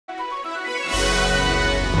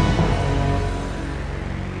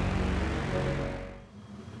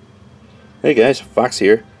Hey guys, Fox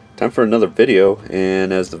here. Time for another video,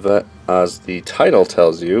 and as the title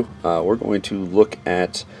tells you, we're going to look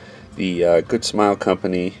at the Good Smile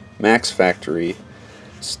Company Max Factory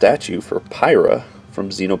statue for Pyra from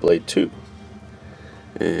Xenoblade 2.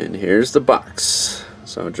 And here's the box.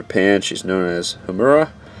 So in Japan, she's known as Hamura.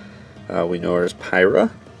 We know her as Pyra.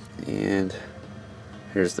 And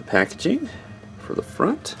here's the packaging for the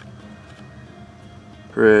front.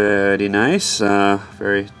 Pretty nice,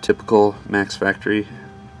 very typical Max Factory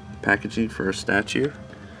packaging for a statue.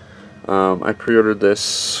 I pre-ordered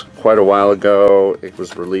this quite a while ago. It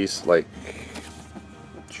was released like,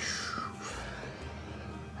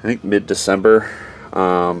 I think mid-December.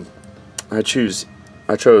 I chose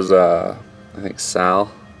I think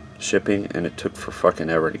Sal shipping, and it took for fucking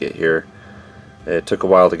ever to get here. It took a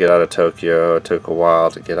while to get out of Tokyo. It took a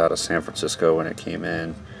while to get out of San Francisco when it came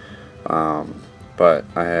in. But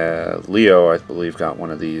Leo, I believe, got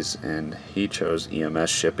one of these, and he chose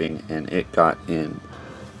EMS shipping, and it got in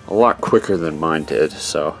a lot quicker than mine did.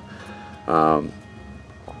 So,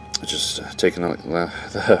 just taking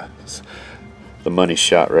the money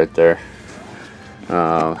shot right there.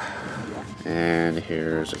 And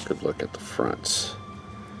here's a good look at the fronts.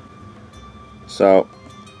 So,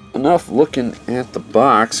 enough looking at the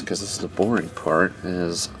box, because this is the boring part.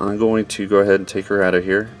 Is I'm going to go ahead and take her out of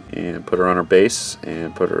here and put her on her base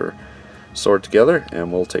and put her sword together,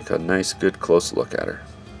 and we'll take a nice good close look at her.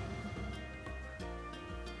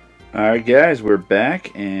 Alright guys, we're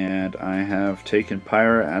back, and I have taken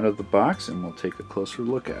Pyra out of the box, and we'll take a closer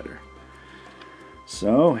look at her.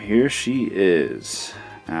 So here she is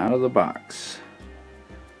out of the box.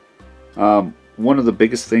 One of the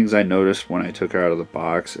biggest things I noticed when I took her out of the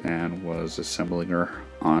box and was assembling her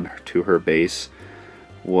onto her base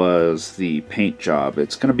was the paint job.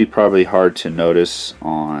 It's going to be probably hard to notice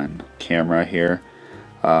on camera here,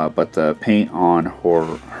 but the paint on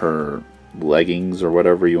her leggings, or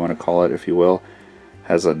whatever you want to call it, if you will,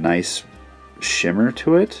 has a nice shimmer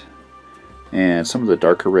to it. And some of the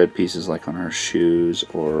darker red pieces, like on her shoes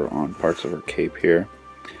or on parts of her cape here,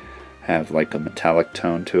 have like a metallic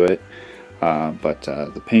tone to it. But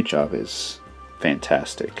the paint job is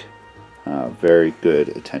fantastic. Very good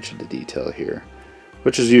attention to detail here,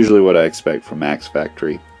 which is usually what I expect from Max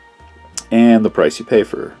Factory and the price you pay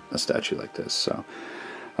for a statue like this. So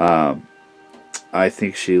I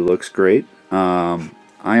think she looks great. I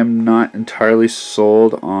am not entirely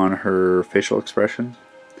sold on her facial expression.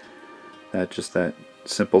 That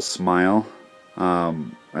simple smile.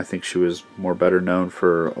 I think she was better known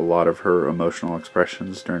for a lot of her emotional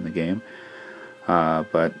expressions during the game.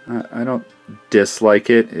 But I don't dislike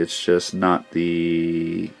it. It's just not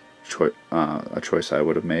a choice I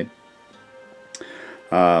would have made.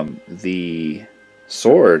 The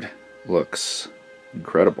sword looks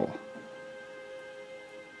incredible.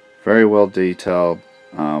 Very well detailed.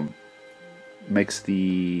 Makes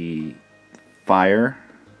the fire,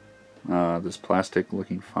 this plastic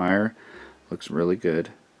looking fire, looks really good.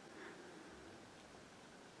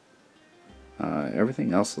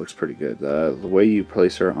 Everything else looks pretty good. The way you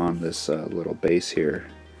place her on this little base here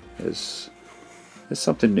is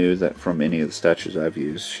something new that from any of the statues I've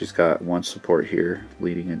used. She's got one support here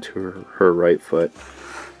leading into her right foot,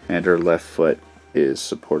 and her left foot is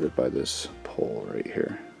supported by this pole right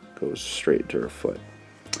here. Goes straight into her foot.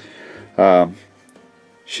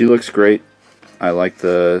 She looks great. I like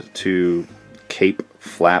the two cape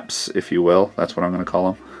flaps, if you will. That's what I'm going to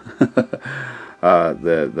call them.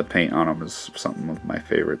 The paint on them is something of my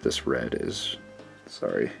favorite. This red is,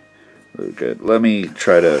 really good. Let me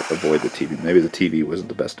try to avoid the TV. Maybe the TV wasn't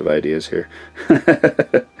the best of ideas here.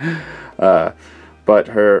 But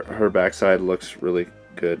her backside looks really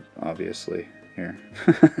good, obviously, here.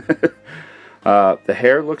 The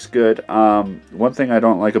hair looks good. One thing I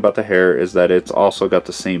don't like about the hair is that it's also got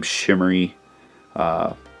the same shimmery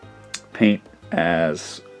paint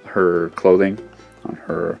as her clothing on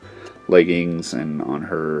her leggings and on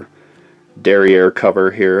her derriere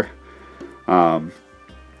cover here.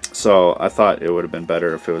 So I thought it would have been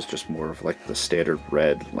better if it was just more of like the standard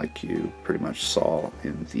red like you pretty much saw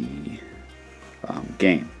in the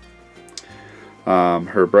game.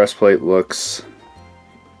 Her breastplate looks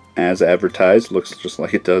as advertised, looks just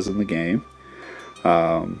like it does in the game.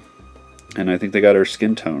 And I think they got her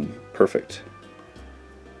skin tone perfect.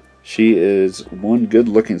 She is one good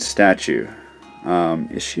looking statue.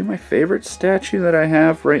 Is she my favorite statue that I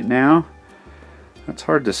have right now? That's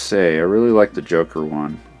hard to say. I really like the Joker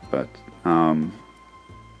one, but and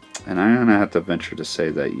I'm gonna have to venture to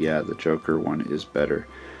say that yeah, the Joker one is better.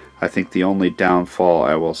 I think the only downfall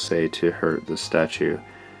I will say to the statue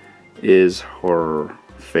is her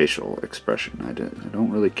facial expression. I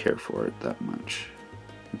don't really care for it that much.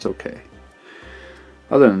 It's okay.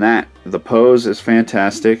 Other than that, the pose is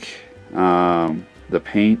fantastic. The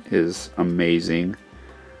paint is amazing.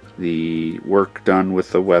 The work done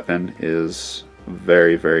with the weapon is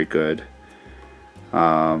very, very good.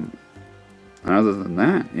 Other than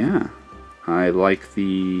that, yeah, I like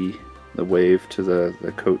the wave to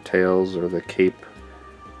the coat tails, or the cape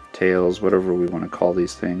tails, whatever we want to call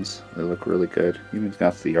these things. They look really good. Even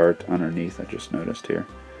got the art underneath, I just noticed here.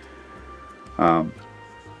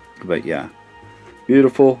 But yeah,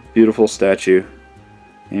 beautiful, beautiful statue.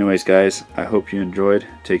 Anyways, guys, I hope you enjoyed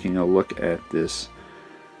taking a look at this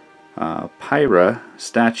Pyra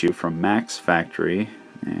statue from Max Factory,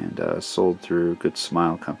 and sold through Good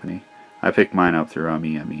Smile Company. I picked mine up through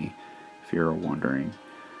UME, if you're wondering.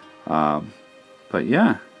 But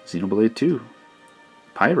yeah, Xenoblade 2,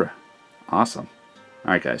 Pyra, awesome.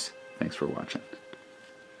 Alright guys, thanks for watching.